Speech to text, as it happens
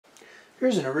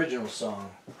Here's an original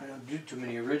song. I don't do too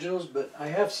many originals, but I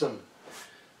have some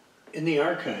in the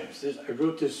archives. I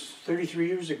wrote this 33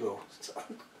 years ago.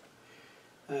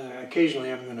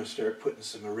 Occasionally I'm going to start putting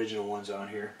some original ones on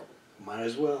here. Might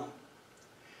as well.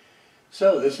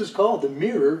 So this is called The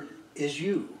Mirror Is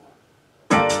You.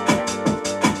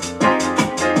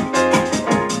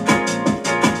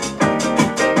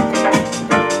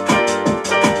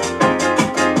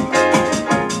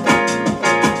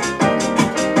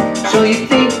 So you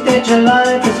think that your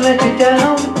life has let you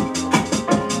down,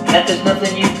 that there's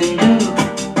nothing you can do.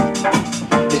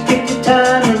 Just take the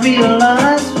time to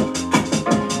realize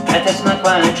that that's not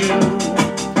quite true.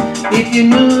 If you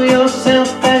knew yourself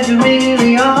as you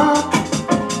really are,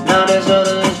 not as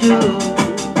others do,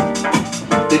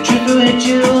 the truth will hit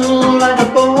you like a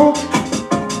bolt.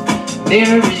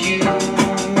 Mirror is you.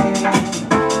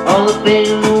 All the pain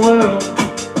in the world,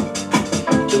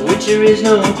 to which there is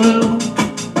no clue.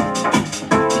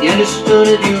 You understood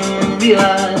it, you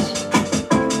realized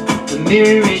the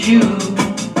mirror is you.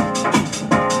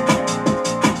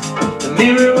 The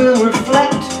mirror will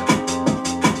reflect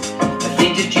the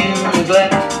things that you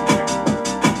neglect,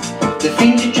 the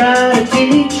things you try to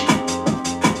teach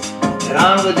that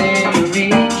are within your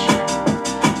reach.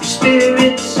 Your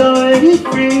spirit's already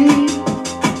free.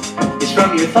 It's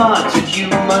from your thoughts that you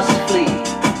must flee.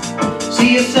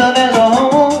 See yourself as a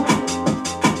whole.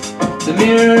 The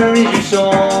mirror is your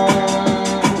soul.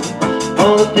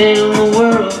 All the pain in the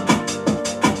world,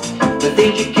 the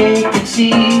things you can't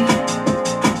conceive,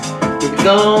 would be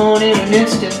gone in an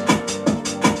instant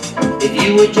if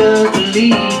you would just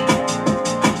believe.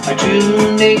 Our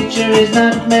true nature is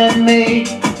not man-made.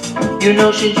 Your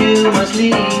notions you must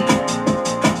leave.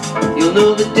 You'll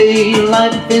know the day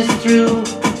life is through.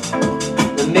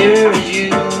 The mirror is you.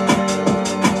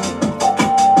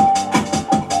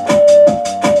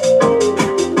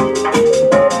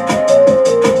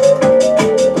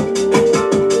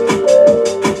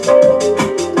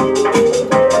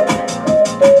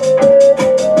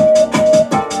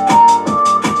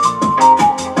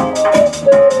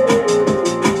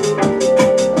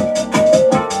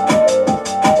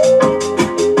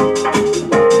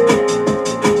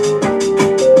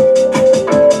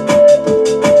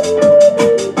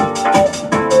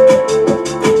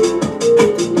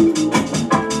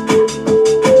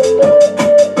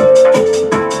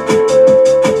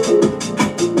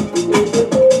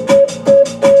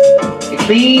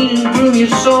 Clean and groom your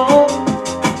soul,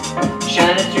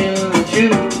 shine it through and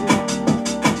through.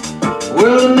 The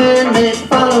world of men they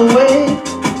fall away.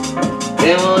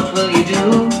 Then what will you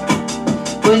do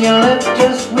when you're left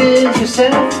just with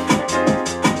yourself?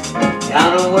 The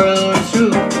outer world is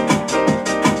through.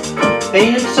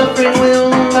 Pain and suffering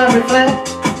will not reflect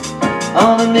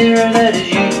on the mirror that is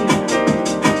you.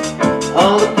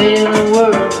 All the pain in the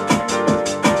world,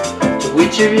 to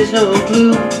which there is no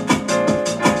clue.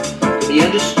 Be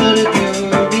understood if you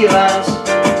realize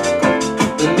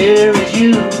the mirror is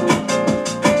you.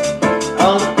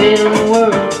 All the pain in the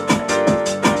world,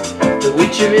 to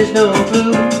which there is no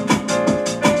clue.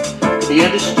 Be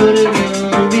understood if you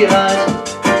realize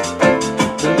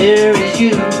the mirror is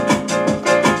you.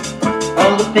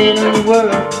 All the pain in the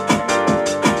world,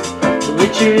 to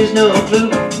which there is no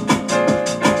clue.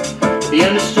 Be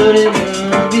understood if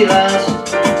you realize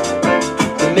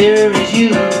the mirror is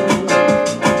you.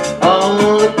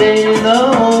 All the pain in the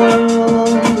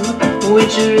world, for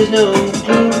which there is no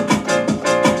clue.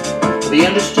 Be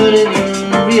understood if you